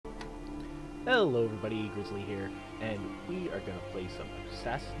Hello everybody, Grizzly here, and we are going to play some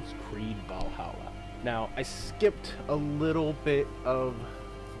Assassin's Creed Valhalla. Now, I skipped a little bit of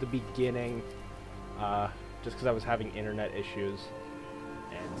the beginning, just because I was having internet issues,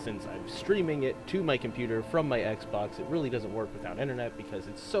 and since I'm streaming it to my computer from my Xbox, it really doesn't work without internet because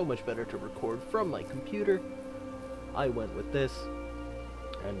it's so much better to record from my computer. I went with this,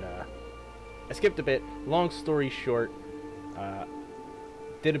 and I skipped a bit. Long story short,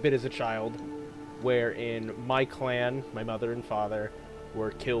 did a bit as a child, wherein my clan, my mother and father, were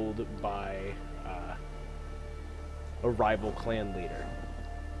killed by a rival clan leader.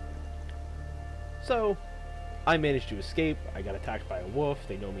 So, I managed to escape. I got attacked by a wolf.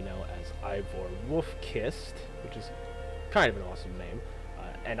 They know me now as Ivor Wolf-Kissed, which is kind of an awesome name.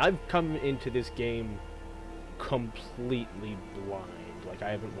 And I've come into this game completely blind. Like, I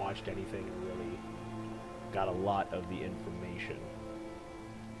haven't watched anything or really got a lot of the information.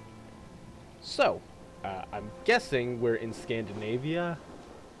 So, I'm guessing we're in Scandinavia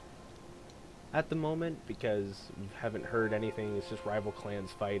at the moment, because we haven't heard anything. It's just rival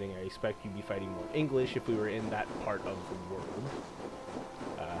clans fighting. I expect you'd be fighting more English if we were in that part of the world.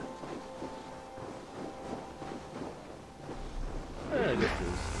 This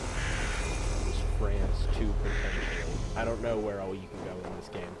is France too, potentially. I don't know where all you can go in this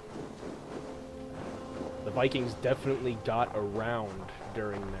game. The Vikings definitely got around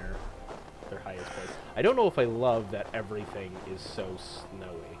during their highest place. I don't know if I love that everything is so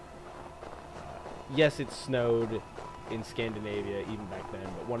snowy. Yes, it snowed in Scandinavia even back then,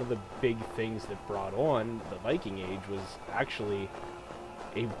 but one of the big things that brought on the Viking Age was actually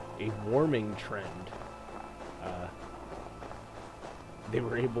a warming trend. They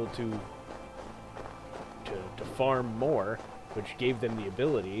were able to farm more, which gave them the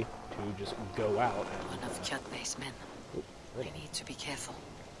ability to just go out and... One of Kjotve's men. We need to be careful.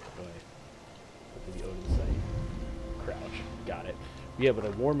 Go ahead. What did the Odin say? Crouch. Got it. Yeah, but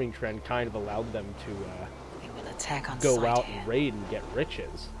a warming trend kind of allowed them to they will attack on go sight out here. and raid and get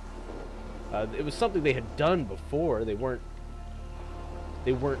riches. It was something they had done before. They weren't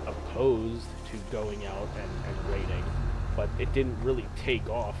opposed to going out and raiding, but it didn't really take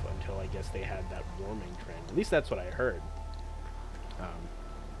off until I guess they had that warming trend. At least that's what I heard.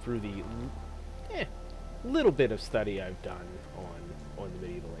 Through the little bit of study I've done on the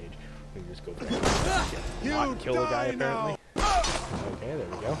medieval age. We can just go through not kill a guy, apparently. Okay, there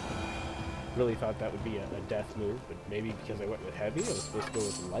we go. Really thought that would be a death move, but maybe because I went with heavy, I was supposed to go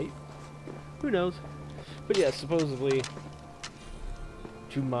with light. Who knows? But yeah, supposedly,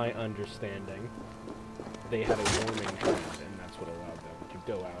 to my understanding, they had a warming trend, and that's what allowed them to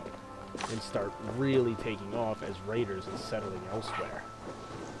go out and start really taking off as raiders and settling elsewhere.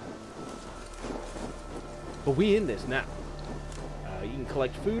 But we in this now. You can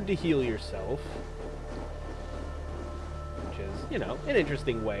collect food to heal yourself, which is, you know, an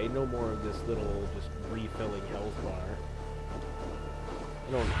interesting way. No more of this little just refilling health bar.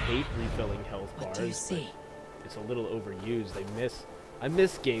 I don't hate refilling health bars. What do you see? It's a little overused. I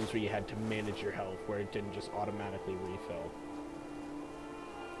miss games where you had to manage your health, where it didn't just automatically refill.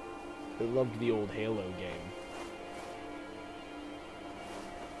 I loved the old Halo game.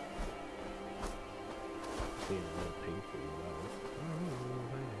 Seeing a little pink for wealth.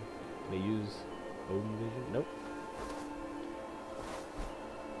 Can they use Odin vision? Nope.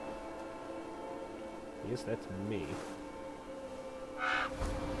 I guess that's me. That one.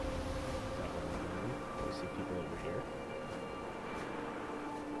 I see people over here.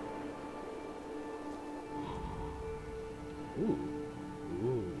 Ooh.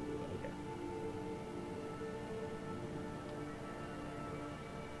 Ooh, okay.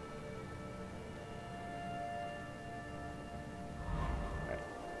 Alright.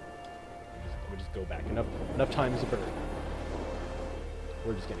 We'll just go back. Enough time is a bird.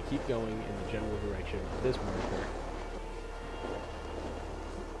 We're just going to keep going in the general direction of this marker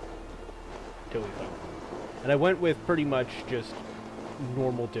until we find one. And I went with pretty much just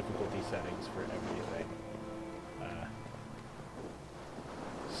normal difficulty settings for everything.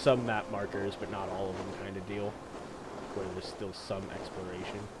 Some map markers, but not all of them kind of deal, where there's still some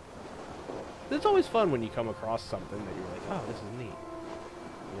exploration. It's always fun when you come across something that you're like, oh, this is neat.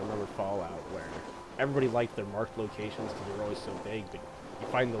 You remember Fallout, where everybody liked their marked locations because they're always so big, but you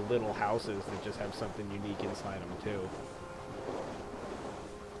find the little houses that just have something unique inside them, too.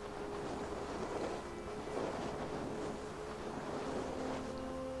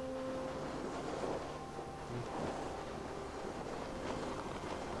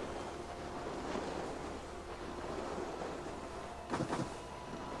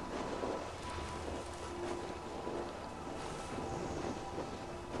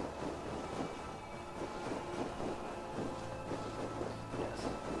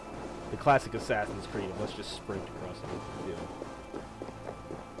 classic Assassin's Creed. Let's just sprint across the field.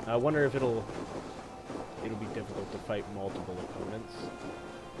 I wonder if it'll be difficult to fight multiple opponents.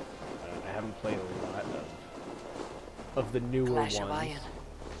 I haven't played a lot of the newer Clash ones. of Iron.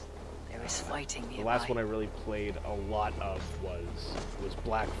 There is fighting nearby. The last one I really played a lot of was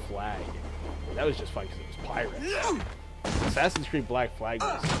Black Flag. That was just fun because it was pirates. Assassin's Creed Black Flag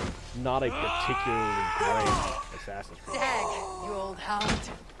was not a particularly great Assassin's Creed. Dag, you old hound.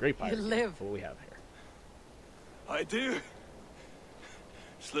 Great pirate. You live. What do we have here? I do.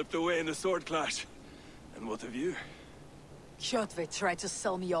 Slipped away in the sword clash. And what of you? Kjotve tried to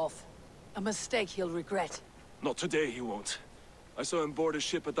sell me off. A mistake he'll regret. Not today, he won't. I saw him board a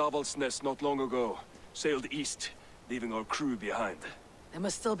ship at Avaldsnes not long ago. Sailed east, leaving our crew behind. There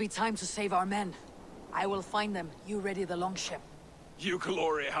must still be time to save our men. I will find them. You ready the longship. You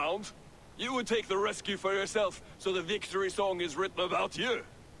glory hound? You would take the rescue for yourself, so the victory song is written about you.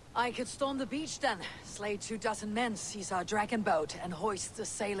 I could storm the beach then, slay 24 men, seize our dragon boat, and hoist the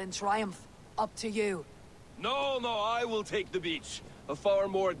sail in triumph. Up to you. No, I will take the beach. A far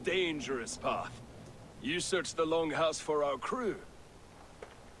more dangerous path. You search the longhouse for our crew.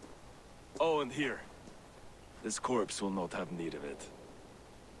 Oh, and here. This corpse will not have need of it.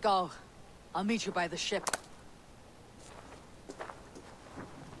 Go. I'll meet you by the ship.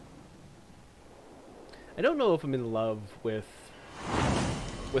 I don't know if I'm in love with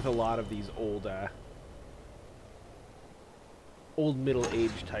a lot of these old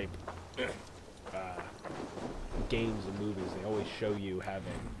middle-aged type games and movies. They always show you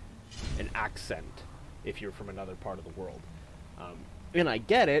having an accent if you're from another part of the world. And I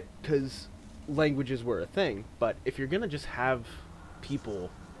get it, because languages were a thing, but if you're gonna just have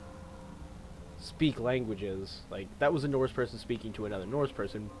people speak languages, like, that was a Norse person speaking to another Norse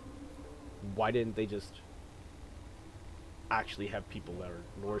person, why didn't they just actually have people that are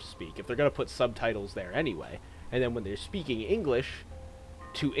Norse speak? If they're gonna put subtitles there anyway, and then when they're speaking English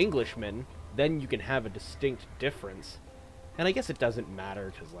to Englishmen, then you can have a distinct difference. And I guess it doesn't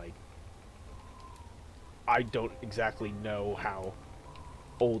matter, because, like, I don't exactly know how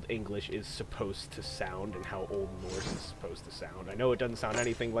Old English is supposed to sound and how Old Norse is supposed to sound. I know it doesn't sound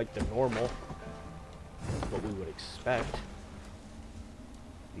anything like the normal, what we would expect.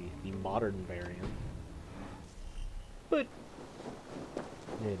 The modern variant. But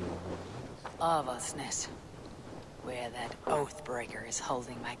Avaldsnes, where that Oathbreaker is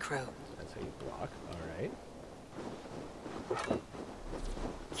holding my crew. That's how you block. Alright.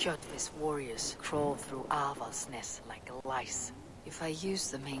 Kjotve's warriors crawl through Avaldsnes like lice. If I use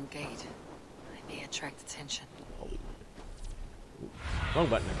the main gate, I may attract attention. Ooh. Wrong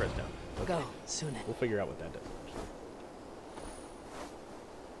button, I pressed down. Okay. Go, Sune. We'll figure out what that does.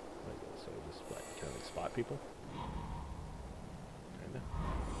 So just what, can I like spot people? Kinda.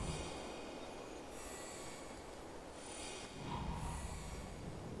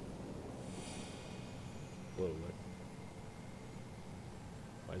 Whoa, what?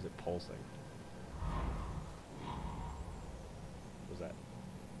 Why is it pulsing? Was that?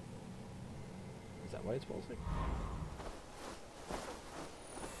 Is that why it's pulsing?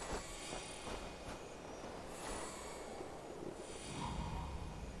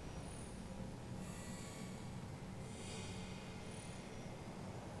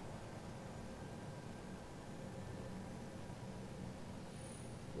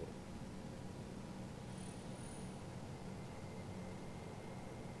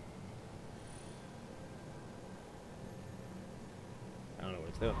 I don't know what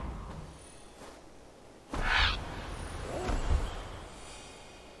it's doing.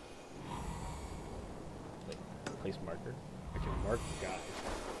 Like, place marker. I can mark the guys.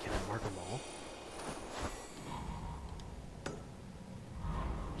 Can I mark them all? 2.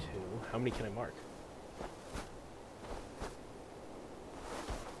 How many can I mark?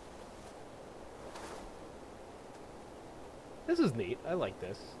 This is neat. I like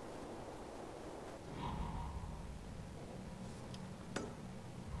this.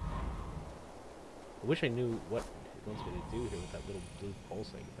 I wish I knew what it wants me to do here with that little blue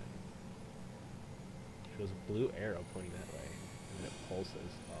pulsing thing. It shows a blue arrow pointing that way, and then it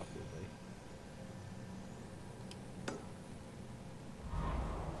pulses awkwardly.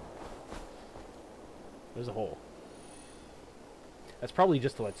 There's a hole. That's probably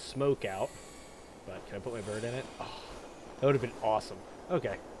just to let smoke out, but can I put my bird in it? Oh, that would have been awesome.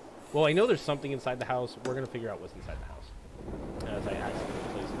 Okay. Well, I know there's something inside the house. We're going to figure out what's inside the house. As I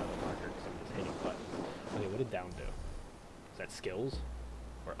accidentally place another marker because I'm just hitting buttons. Okay, what did down do? Is that skills?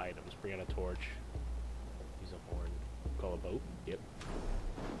 Or items? Bring out a torch. Use a horn. Call a boat? Yep.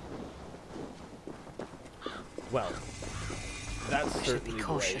 Well, That's We should be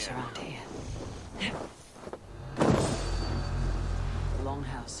cautious around here. The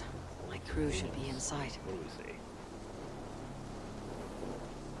longhouse. My crew should be inside. What do we see?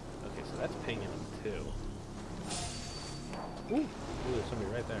 Okay, so that's pinging them too. Ooh, there's somebody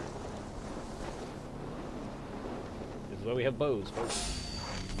right there. This is why we have bows, folks.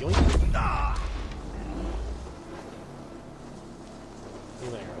 Yoink! Ah! There,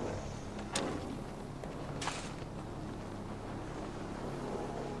 there.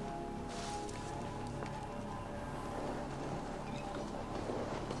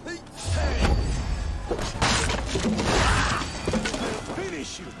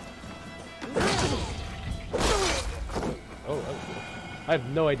 Finish you. Oh, that was cool. I have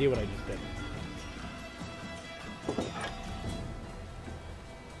no idea what I just did.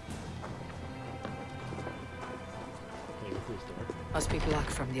 Maybe through this door. Must be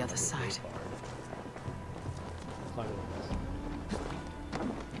blocked from the other side. Climb over this.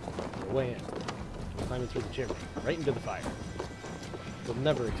 We're way in. We're climbing through the chimney, right into the fire. You'll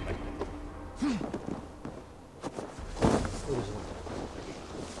never expect it. What is it?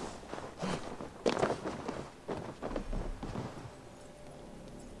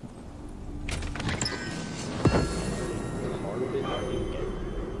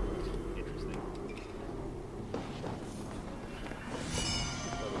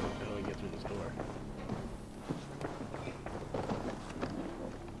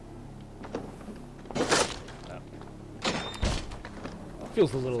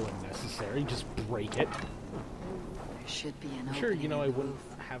 Feels a little unnecessary. Just break it. There should be an I'm sure, opening you know, in I the wouldn't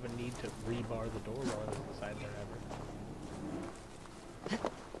roof. have a need to rebar the door while I was inside there ever.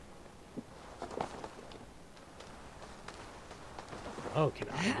 Oh, can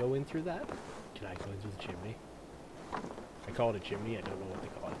I go in through that? Can I go in through the chimney? I call it a chimney. I don't know what they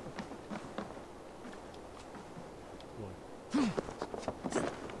call it. Come on.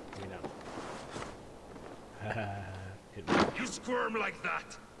 Let me know. Hit me. You squirm like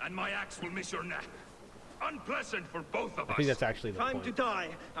that, and my axe will miss your neck. Unpleasant for both of us. I think that's actually the Time point. to die.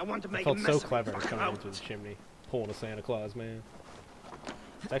 I want to I make felt a so mess of clever it. coming Out. into the chimney, pulling a Santa Claus, man.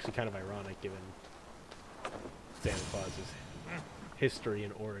 It's actually kind of ironic given Santa Claus's history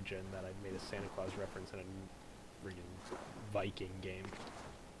and origin that I made a Santa Claus reference in a friggin' Viking game.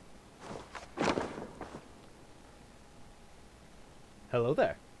 Hello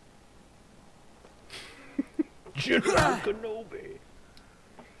there. General Kenobi.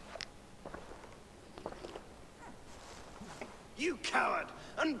 You coward!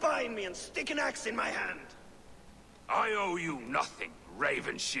 Unbind me and stick an axe in my hand! I owe you nothing,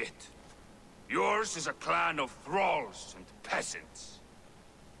 raven shit. Yours is a clan of thralls and peasants.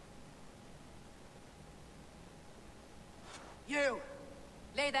 You!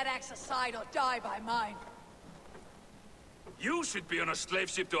 Lay that axe aside or die by mine. You should be on a slave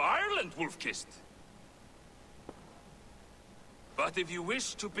ship to Ireland, Wolf-Kissed. But if you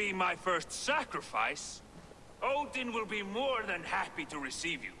wish to be my first sacrifice, Odin will be more than happy to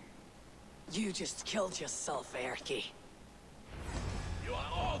receive you. You just killed yourself, Erky. You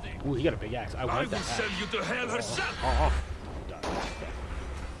are Odin. Ooh, he got a big axe. I I want will that axe. send you to hell herself. Oh,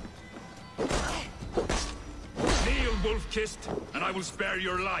 Kneel, Wolf-Kissed, and I will spare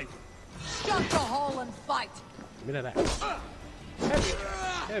your life. Shut the hole and fight! give me that axe. Heavy.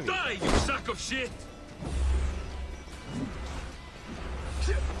 Heavy. Die, you sack of shit!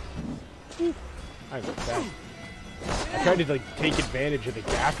 I'm back. I tried to like take advantage of the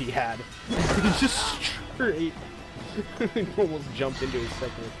gap he had. Just straight. Almost jumped into his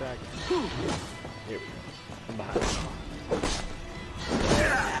second attack. Here we go. I'm behind.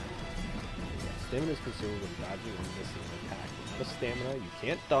 Stamina is consumed with dodging and missing an attack. Without stamina, you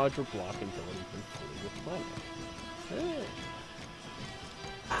can't dodge or block until it has been fully replenished.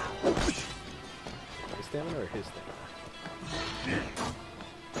 My stamina or his stamina?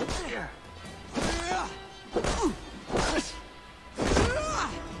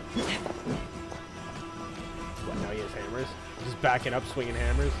 What, now he has hammers? Just backing up, swinging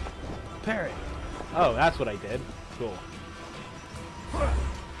hammers? Parry! Oh, that's what I did. Cool.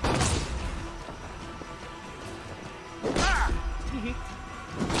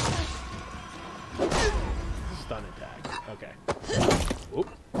 Stun attack. Okay. Whoop.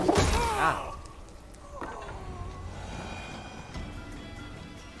 Ow.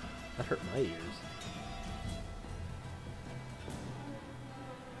 That hurt my ears.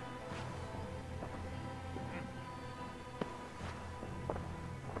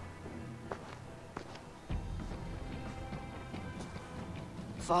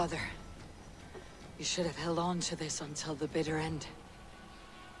 Father, you should have held on to this until the bitter end.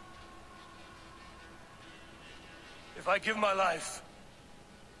 If I give my life,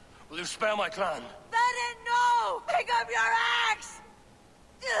 will you spare my clan? Bennett, no! Pick up your axe!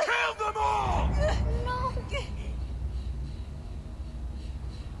 Kill them all! No!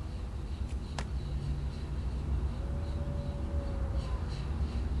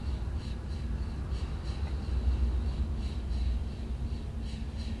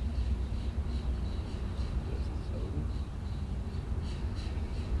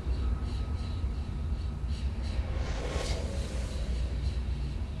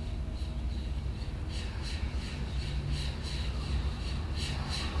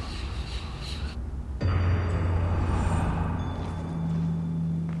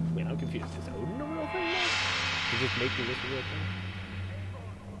 Confused. Is Odin a real thing now? Is just making this a real thing?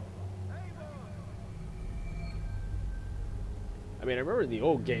 I mean, I remember in the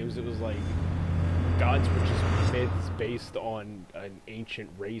old games it was like gods were just myths based on an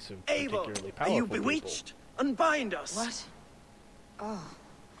ancient race of particularly powerful are you bewitched? people. Unbind us. What? Oh.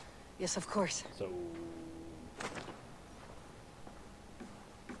 Yes, of course. So...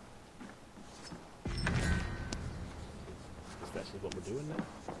 This is what we're doing now?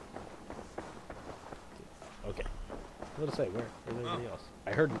 Okay. What did I say? Where's everybody else?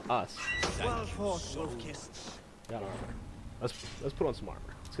 I heard us. Well fought, wolf-kissed. Got armor. Let's put on some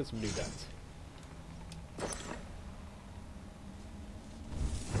armor. Let's get some new guns.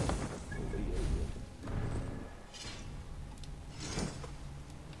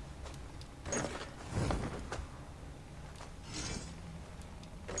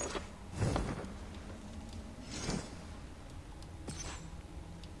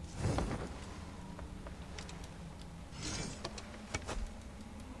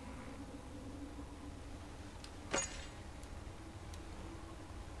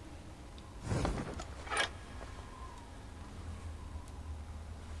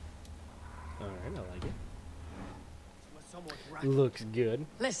 Alright, I like it. Looks good.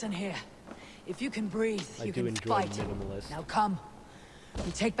 Listen here. If you can breathe, I you do can enjoy fight. minimalist. Now come.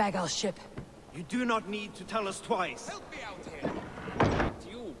 We take back our ship. You do not need to tell us twice. Help me out here.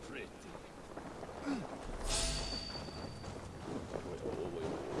 You pretty.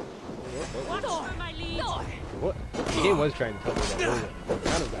 What? What? The game was trying to tell me that earlier. I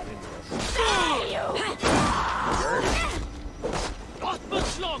kind of got into this. Not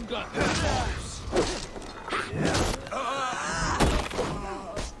much longer.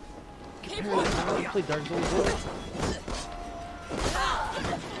 I play Dark Souls 4.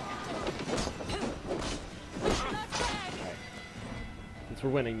 Since we're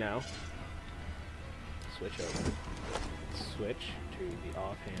winning now, switch over. Switch to the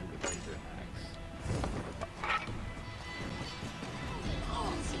offhand ranger axe.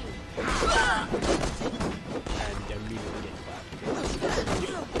 And immediately get clapped.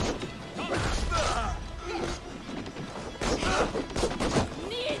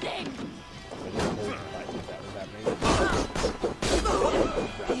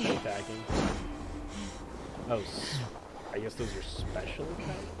 Attacking. Oh, I guess those are special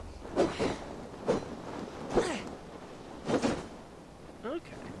attacks?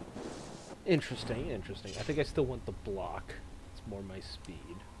 Okay. Interesting, interesting. I think I still want the block. It's more my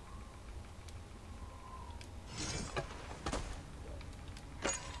speed.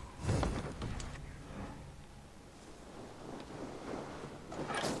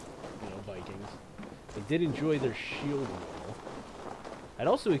 You know, Vikings. I did enjoy their shield wall. I'd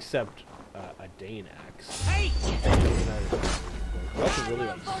also accept a Dane axe. Hey! I also really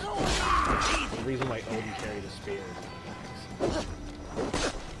like the reason why Odin carried a spear is an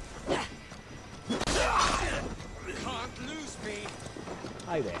axe. Can't lose me.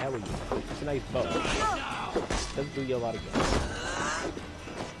 Hi there, how are you? It's a nice bow. Doesn't do you a lot of good.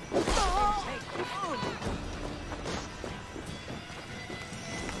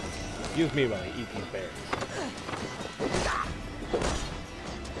 Excuse me while I eat these berries.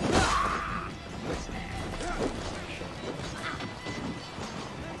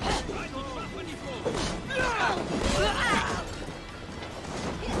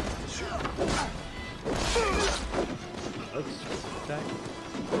 Attack.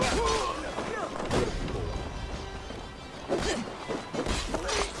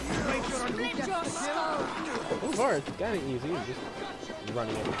 So far, it's kind of easy, just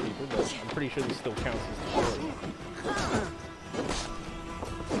running into people, but I'm pretty sure this still counts as destroying.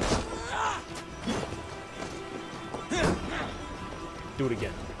 Do it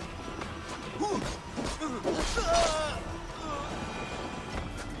again.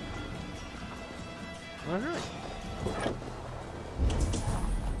 Alright.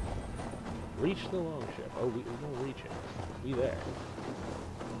 Reach the long ship. Oh, we're gonna reach it. We there.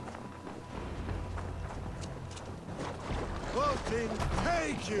 thing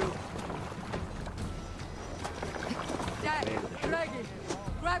take you! Jack, Greggy,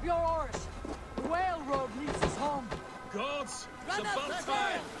 grab your oars. The whale road leads us home. Gods, it's Run up about the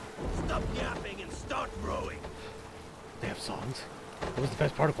time! hill. Stop yapping and start rowing! They have songs? What was the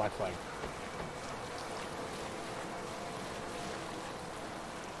best part of Black Flag?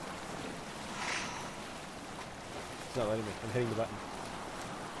 It's not letting me. I'm hitting the button.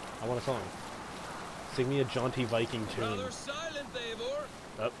 I want a song. Sing me a jaunty Viking tune. Rather silent, Eivor.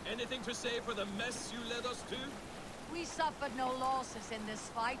 Up. Anything to say for the mess you led us to? We suffered no losses in this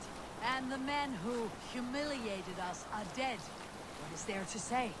fight, and the men who humiliated us are dead. What is there to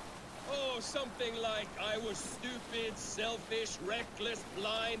say? Oh, something like, I was stupid, selfish, reckless,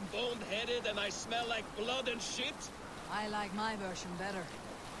 blind, bone-headed, and I smell like blood and shit? I like my version better.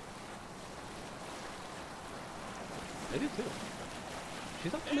 I do too.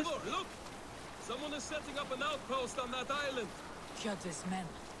 She's up to this. Eivor, look! Someone is setting up an outpost on that island. Kjotve's men,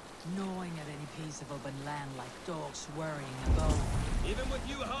 gnawing at any piece of open land like dogs worrying a bone. Even with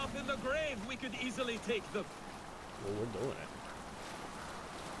you half in the grave, we could easily take them. Well, we're doing it.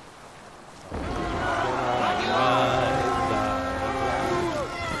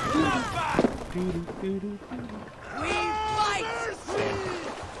 We fight!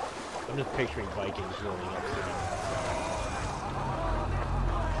 I'm just picturing Vikings rolling up to me.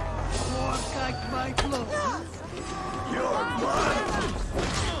 Walk like my blood. You're mine!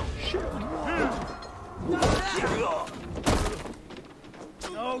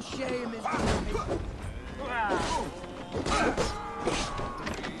 No shame in me.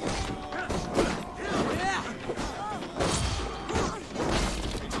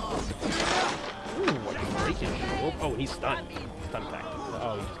 Ooh, what a freaking shield. Oh, he's stunned. Stun attack.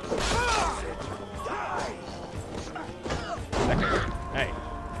 Oh, he just Hey.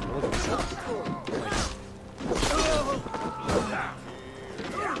 Look at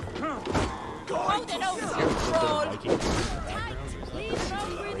Hold it over, troll! Viking. Leave no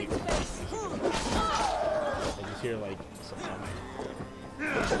breathing space. I just hear like some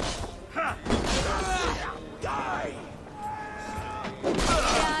Die!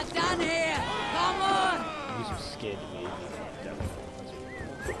 Yeah, done here. Come on. use your skin maybe. Definitely.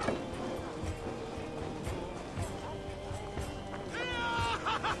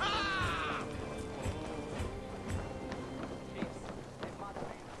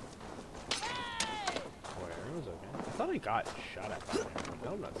 Where was okay? I thought I got shot at by there.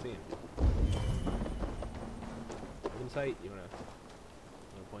 No, I'm not seeing it. Insight, you wanna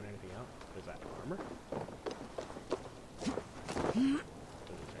point anything out? What is that? Armor?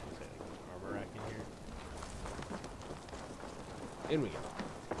 Armor rack in here. In we go.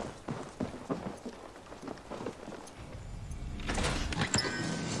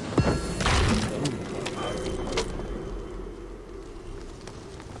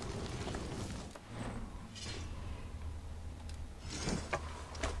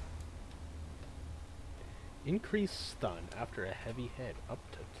 Increase stun after a heavy hit up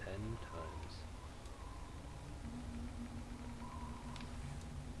to 10 times.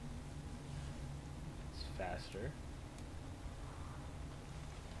 It's faster.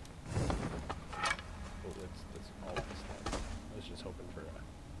 Oh, that's all my stats. I was just hoping for a...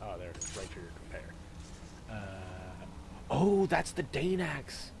 Oh, there it is. Right trigger compare. Oh, that's the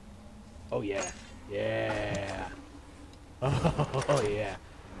Danax! Oh, yeah. Yeah! Oh, yeah.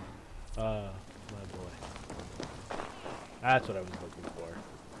 My boy. That's what I was looking for.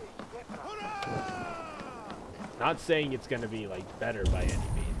 Not saying it's gonna be, like, better by any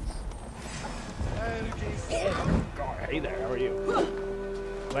means. Oh, God. Hey there, how are you?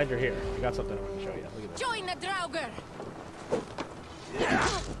 Glad you're here. I got something I want to show you. Look at this. Join the Draugr.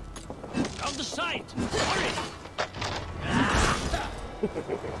 On the side! Hurry!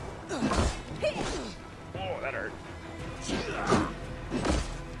 Oh, that hurt.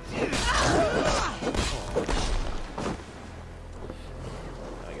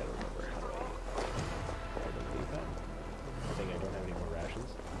 I gotta remember how do I leave that? I think I don't have any more rations.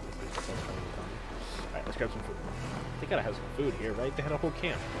 Alright, let's grab some food. They gotta have some food here, right? They had a whole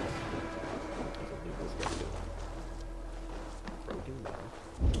camp. Let's leave this guy too. Broken metal.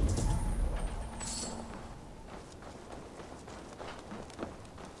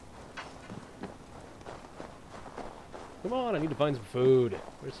 Come on, I need to find some food.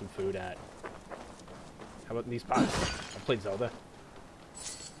 Where's some food at? How about in these pots? I played Zelda.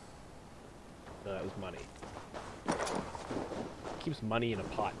 No, that was money. Keeps money in a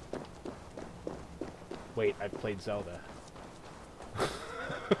pot. Wait, I've played Zelda.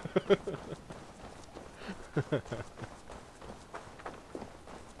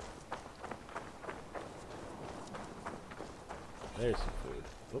 There's some food.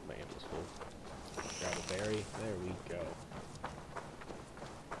 Oh, my ammo's full. Grab a berry. There we go.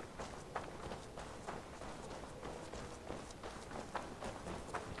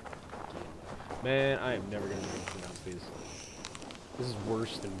 Man, I am never going to be able to pronounce these. This is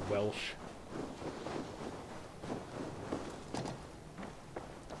worse than Welsh.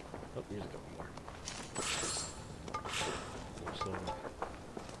 Oh, here's a couple more. More silver.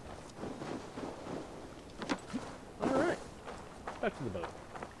 Alright. Back to the boat.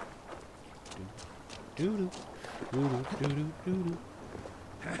 Doo-doo.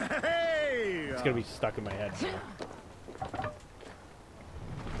 Hey! It's gonna be stuck in my head now.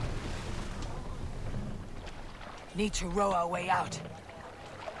 Need to row our way out.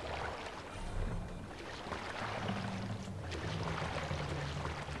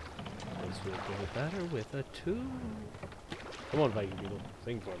 This will go better with a 2. Come on, Viking people.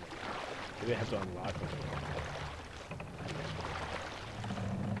 Sing for me. Maybe I have to unlock them.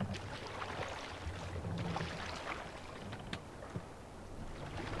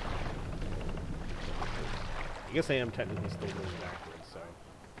 I guess I am technically still going backwards, so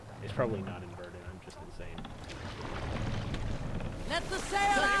it's probably not inverted. I'm just insane. Let the sail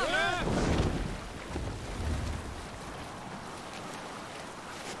out!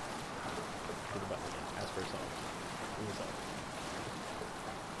 Hit the button again. Ask for a song. Sing a song.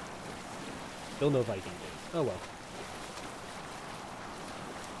 Still no Viking days. Oh well.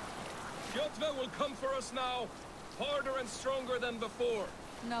 Jotve will come for us now, harder and stronger than before.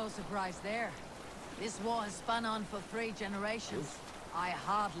 No surprise there. This war has spun on for 3 generations. I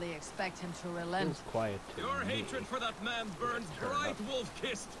hardly expect him to relent. Feels quiet to Your me. hatred for that man burns Turn bright up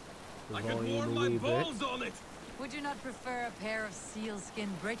wolf-kissed. the I could volume warm a my wee bit. balls on it. Would you not prefer a pair of sealskin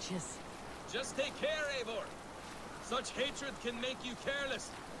breeches? Just take care, Eivor. Such hatred can make you careless.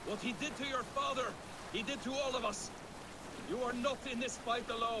 What he did to your father, he did to all of us. You are not in this fight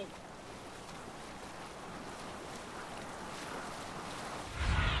alone.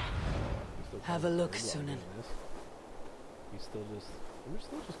 Still Have a kinda look, third while Sunan. doing this. We're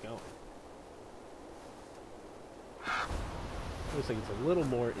still just going. Looks like it's a little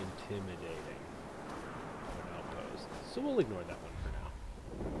more intimidating of an outpost. So we'll ignore that one for now.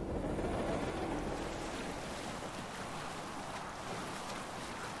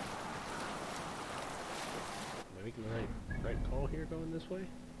 Am I making the right call here going this way?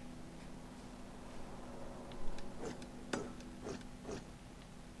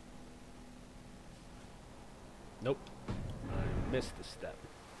 Nope. I missed a step.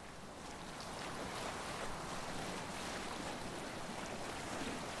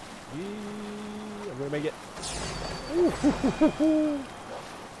 I'm gonna make it. Ooh,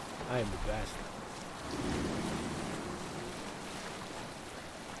 I am the best.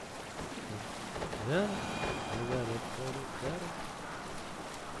 I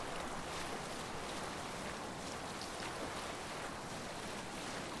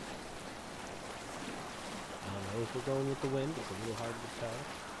don't know if we're going with the wind. It's a little hard to tell.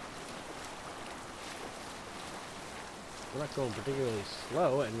 We're not going particularly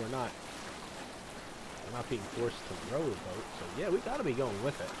slow, and we're not being forced to row the boat. So yeah, we gotta be going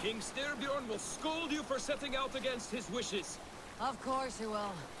with it. King Styrbjorn will scold you for setting out against his wishes. Of course he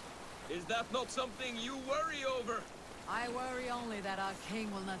will. Is that not something you worry over? I worry only that our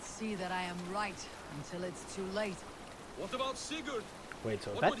king will not see that I am right until it's too late. What about Sigurd? Wait,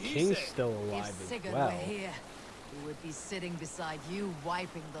 so What that would he king's say? still If alive as Sigurd well. were here, he would be sitting beside you,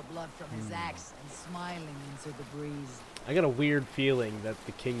 wiping the blood from his axe and smiling into the breeze. I got a weird feeling that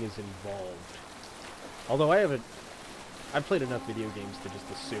the king is involved. Although I've played enough video games to just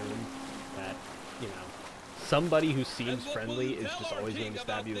assume that, you know, somebody who seems And what will friendly you is tell just our always king going to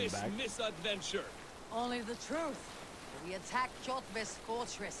stab about you in the this back. misadventure? Only the truth. We attacked Kjotve's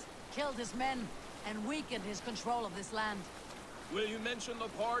fortress, killed his men, and weakened his control of this land. Will you mention the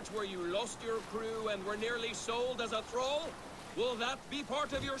part where you lost your crew and were nearly sold as a thrall? Will that be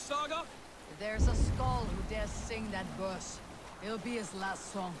part of your saga? If there's a skull who dares sing that verse, it'll be his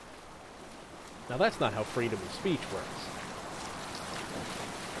last song. Now that's not how freedom of speech works.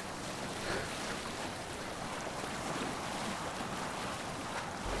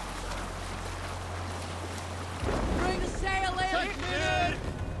 Bring the sail in!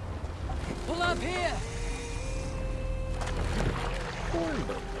 Pull up here!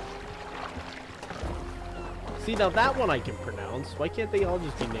 See, now that one I can pronounce. Why can't they all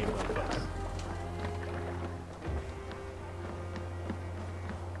just be named like this?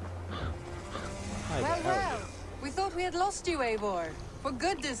 Hi there, how are Well, we thought we had lost you, Eivor. For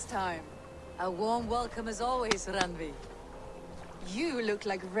good this time. A warm welcome as always, Randvi. You look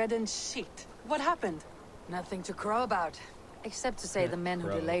like reddened shit. What happened? Nothing to crow about. Except to say the men who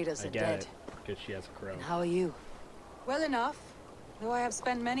Crow. delayed us I are get dead. it, because she has a crow. And how are you? Well enough. Though I have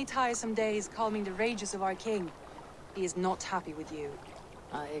spent many tiresome days calming the rages of our king, he is not happy with you.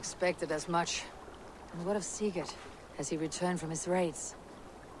 I expected as much. And what of Sigurd? Has he returned from his raids?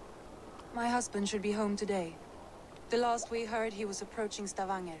 My husband should be home today. The last we heard, he was approaching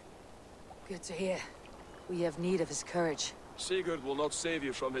Stavanger. Good to hear. We have need of his courage. Sigurd will not save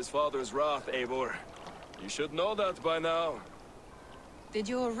you from his father's wrath, Eivor. You should know that by now. Did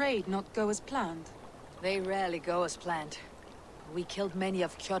your raid not go as planned? They rarely go as planned. We killed many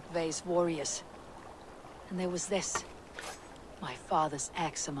of Kjotve's warriors. And there was this. My father's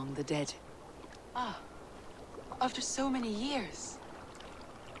axe among the dead. Ah. After so many years.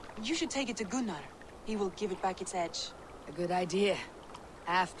 You should take it to Gunnar. He will give it back its edge. A good idea.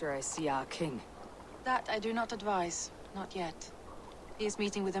 After I see our king. That I do not advise. Not yet. He is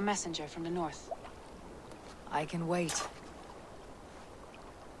meeting with a messenger from the north. I can wait.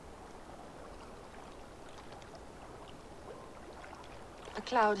 A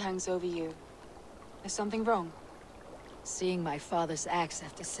cloud hangs over you. Is something wrong? Seeing my father's axe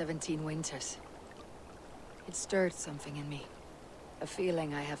after 17 winters. It stirred something in me. A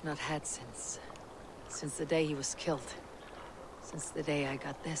feeling I have not had since the day he was killed. Since the day I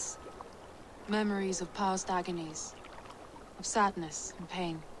got this. Memories of past agonies. Of sadness and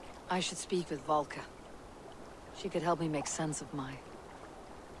pain. I should speak with Valka. She could help me make sense of my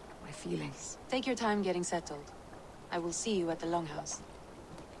feelings. Take your time getting settled. I will see you at the Longhouse.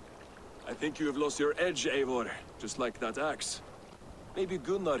 I think you have lost your edge, Eivor, just like that axe. Maybe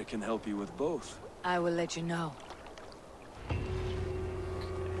Gunnar can help you with both. I will let you know.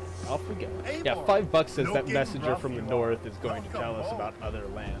 Off we go. Yeah, $5 says that messenger from the north is going to tell us about other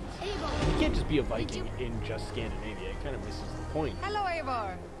lands. You can't just be a Viking in just Scandinavia. It kind of misses the point. Hello,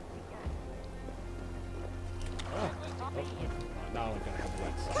 Eivor. Now I'm gonna have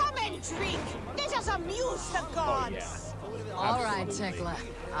wet. Come and drink! Let us amuse the gods! Yeah. All right, Tekla.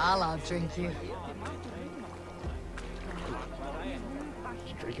 I'll outdrink you.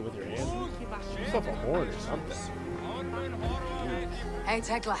 Just drink it with your hand. Give yourself a horn or something. Hey,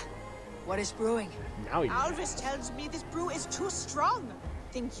 Tekla. What is brewing? Now you. Alvis tells me this brew is too strong.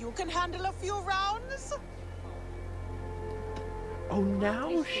 Think you can handle a few rounds? Oh,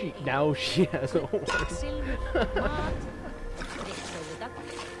 now she has a horn.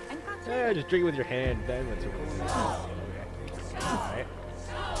 Yeah, just drink it with your hand. Then that's okay. All right.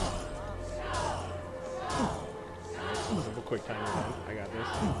 Simple, quick time event. I got this.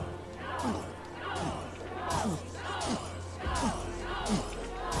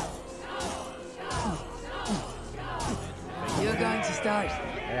 You're going to start.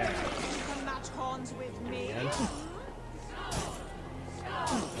 Yeah. You can match horns with me. And it's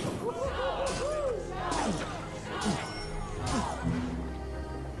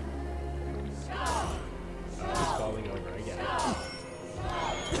falling over. I get it.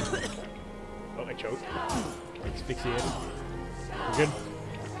 Oh, I choked. Asphyxiated. We're good.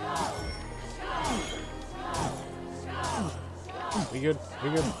 We good. We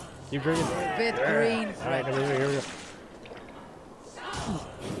good. Keep drinking. Bit green. All right, here we go.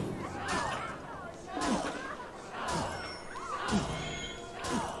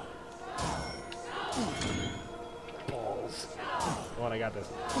 Balls. Come on, I got this.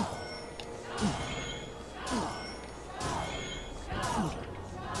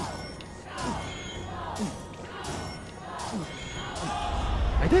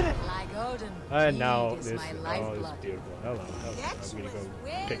 I did it! Like Odin, And now mead is this, my this is lifeblood. beautiful. Hello. I'm gonna go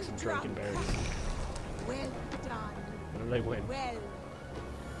pick some drunken berries. Well done. What did I win? Well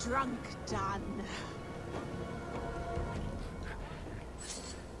drunk done.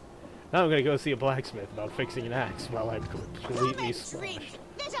 Now I'm gonna go see a blacksmith about fixing an axe while I'm Come completely and sloshed. drink!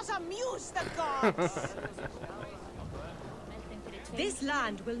 Let us amuse the gods! This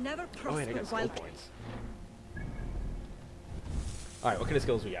land will never Oh wait, I prosper got skill while points. Alright, what kind of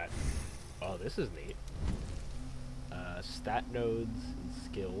skills we got? Oh, this is neat. Stat nodes and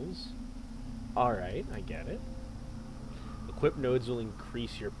skills. Alright, I get it. Equip nodes will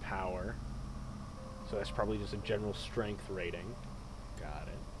increase your power. So that's probably just a general strength rating. Got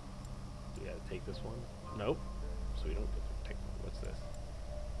it. Do we gotta take this one? Nope. So we don't get to pick one. What's this?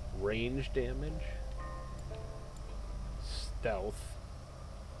 Range damage. Stealth.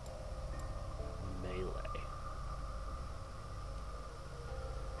 Melee.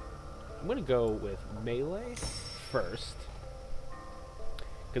 I'm gonna go with melee first,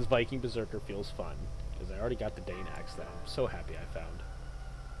 because Viking Berserker feels fun, because I already got the Dane axe that I'm so happy I found.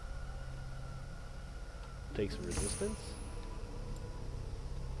 Take some resistance.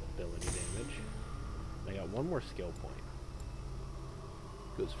 Ability damage. I got one more skill point.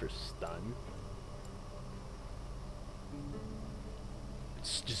 Goes for stun.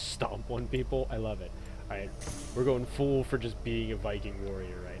 Just stomp on people. I love it. Alright, we're going full for just being a Viking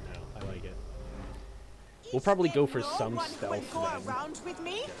warrior right now. I like it. We'll probably go for some stealth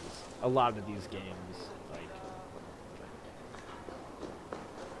then. A lot of these games, like,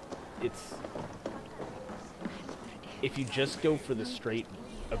 it's... If you just go for the straight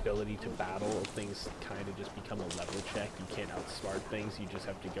ability to battle, things kind of just become a level check. You can't outsmart things, you just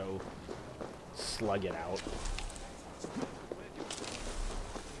have to go slug it out.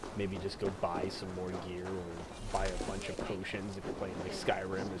 Maybe just go buy some more gear or buy a bunch of potions if you're playing like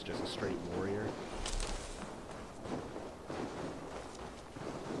Skyrim as just a straight warrior.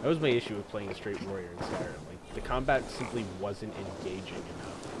 That was my issue with playing a straight warrior in Skyrim. Like, the combat simply wasn't engaging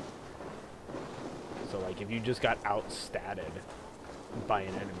enough. So like, if you just got outstatted by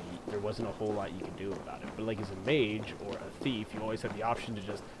an enemy, there wasn't a whole lot you could do about it. But like as a mage or a thief, you always have the option to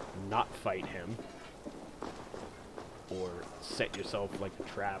just not fight him. Or set yourself like a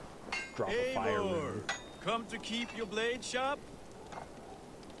trap, drop a fire rune. Come to keep your blade sharp?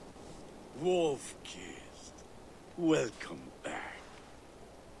 Wolf-kissed, welcome back.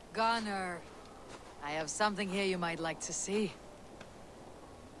 Gunnar, I have something here you might like to see.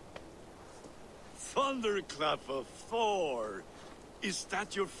 Thunderclap of Thor! Is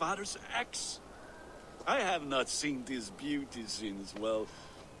that your father's axe? I have not seen this beauty since, well,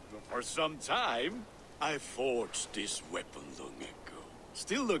 for some time. I forged this weapon long ago.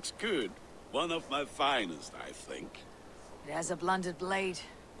 Still looks good. One of my finest, I think. It has a blunted blade,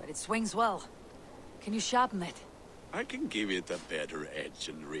 but it swings well. Can you sharpen it? I can give it a better edge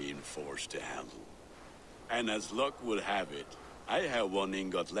and reinforce the handle. And as luck would have it, I have one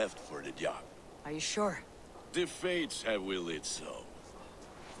ingot left for the job. Are you sure? The fates have willed it so.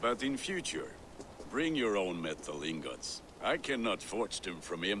 But in future, bring your own metal ingots. I cannot forge them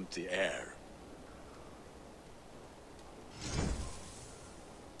from empty air.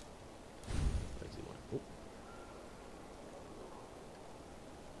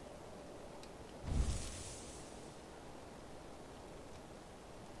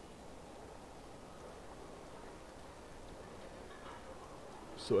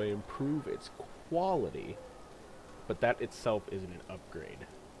 So I improve its quality, but that itself isn't an upgrade.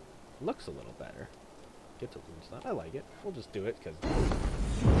 Looks a little better. Gets a wound slot. I like it. We'll just do it because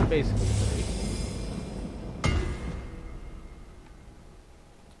it's basically free.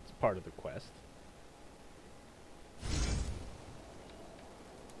 It's part of the quest.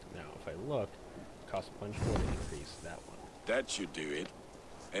 Now, if I look, it costs a bunch more to increase that one. That should do it.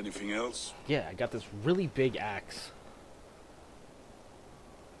 Anything else? Yeah, I got this really big axe.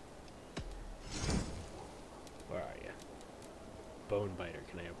 Where are you? Bone biter,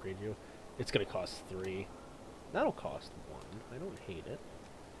 can I upgrade you? It's gonna cost 3. That'll cost 1. I don't hate it.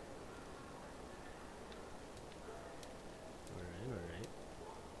 Alright, alright.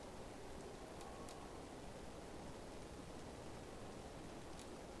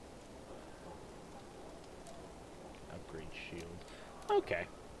 Upgrade shield. Okay.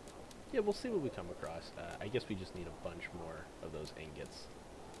 Yeah, we'll see what we come across. I guess we just need a bunch more of those ingots.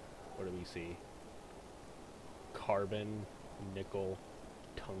 What do we see? Carbon, nickel,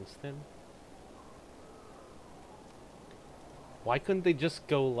 tungsten? Why couldn't they just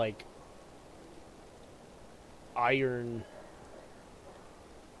go like iron,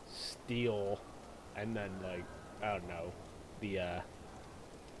 steel, and then like, I don't know, the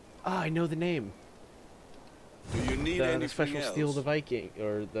I know the name. Do you need anything the special else? steel the Viking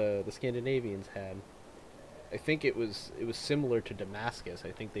or the Scandinavians had. I think it was similar to Damascus.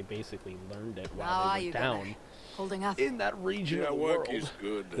 I think they basically learned it while they were down Holding up. in that region of the work world. is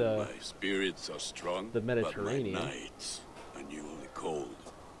good and my spirits are strong. The Mediterranean. But my nights are newly cold.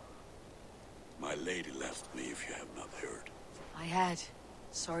 My lady left me, if you have not heard. I had.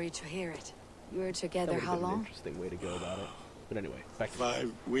 Sorry to hear it. You were That together would have how been an long? interesting way to go about it. But anyway, back to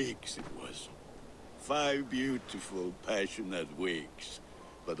 5 weeks it was. 5 beautiful, passionate weeks.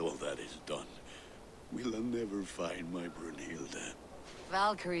 But all that is done. Will I never find my Brunhilde?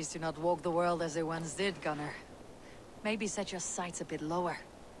 Valkyries do not walk the world as they once did, Gunnar. Maybe set your sights a bit lower.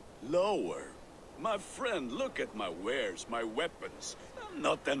 Lower? My friend, look at my wares, my weapons. I'm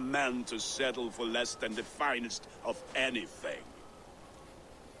not a man to settle for less than the finest of anything.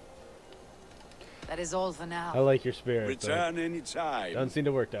 That is all for now. I like your spirit. Return any time. Doesn't seem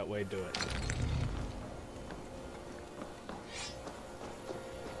to work that way. Do it.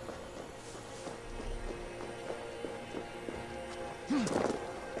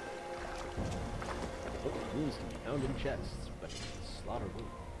 Wounds can be found in chests, but slaughter wound.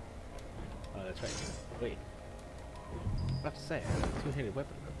 Oh, that's right. Wait. I have to say, a two-handed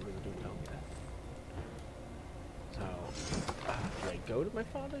weapon doesn't really do tell me that. So, do I go to my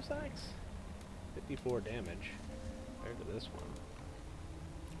father's axe? 54 damage compared to this one.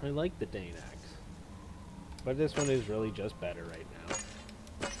 I like the Dane axe, but this one is really just better right now.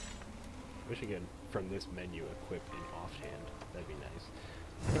 Wish I could, from this menu, equip an offhand. That'd be nice.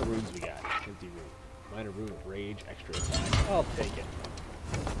 What kind of runes we got? Empty rune. Minor rune of rage, extra attack. I'll take it.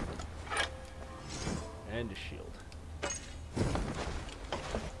 And a shield.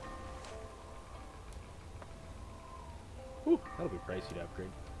 Whew, that'll be pricey to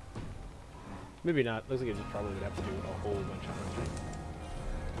upgrade. Maybe not. Looks like I just probably would have to do a whole bunch of hunting.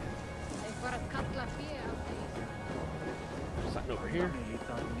 Something over here.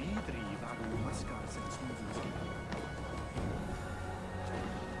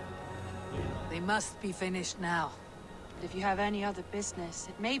 They must be finished now. But if you have any other business,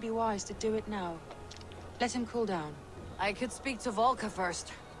 it may be wise to do it now. Let him cool down. I could speak to Volka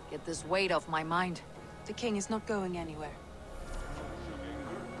first. Get this weight off my mind. The king is not going anywhere.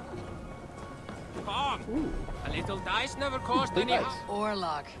 Come! Ooh. A little dice never cost any Dice. harm.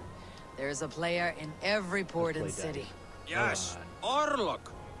 Orlog. There's a player in every port Let's and play city. Yes,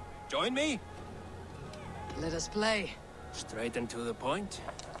 Orlok. Join me. Let us play. Straight and to the point.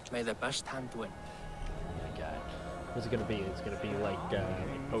 May the best hand win. Oh my god. What's it gonna be? It's gonna be like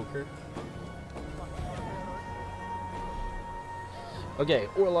poker? Okay,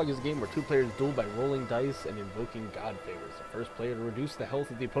 Orlog is a game where two players duel by rolling dice and invoking god favors. The first player to reduce the health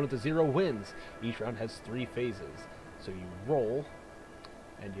of the opponent to 0 wins. Each round has 3 phases. So you roll,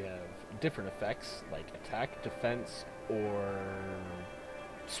 and you have different effects, like attack, defense, or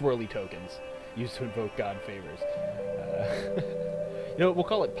swirly tokens used to invoke god favors. You know, we'll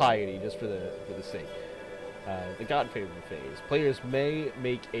call it piety just for the sake. The god favor phase. Players may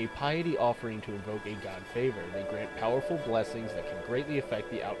make a piety offering to invoke a god favor. They grant powerful blessings that can greatly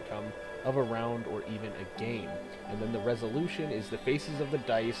affect the outcome of a round or even a game. And then the resolution is the faces of the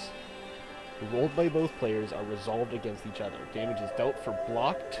dice rolled by both players are resolved against each other. Damage is dealt for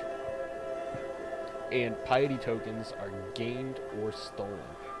blocked, and piety tokens are gained or stolen.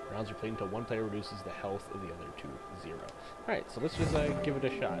 Rounds are played until one player reduces the health of the other to 0. Alright, so let's just give it a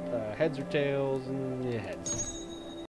shot. Heads or tails? Heads.